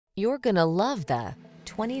You're gonna love the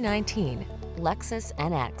 2019 Lexus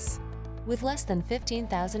NX. With less than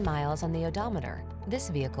 15,000 miles on the odometer, this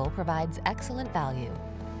vehicle provides excellent value.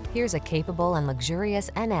 Here's a capable and luxurious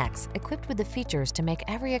NX equipped with the features to make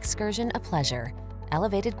every excursion a pleasure.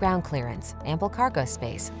 Elevated ground clearance, ample cargo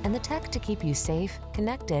space, and the tech to keep you safe,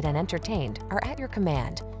 connected, and entertained are at your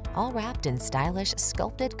command, all wrapped in stylish,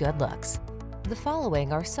 sculpted good looks. The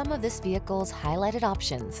following are some of this vehicle's highlighted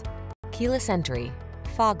options: keyless entry,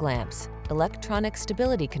 fog lamps, electronic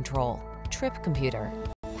stability control, trip computer,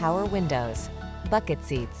 power windows, bucket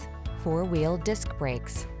seats, four-wheel disc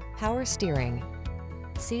brakes, power steering.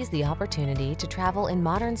 Seize the opportunity to travel in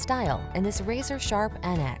modern style in this razor-sharp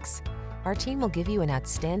NX. Our team will give you an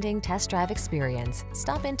outstanding test drive experience.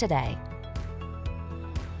 Stop in today.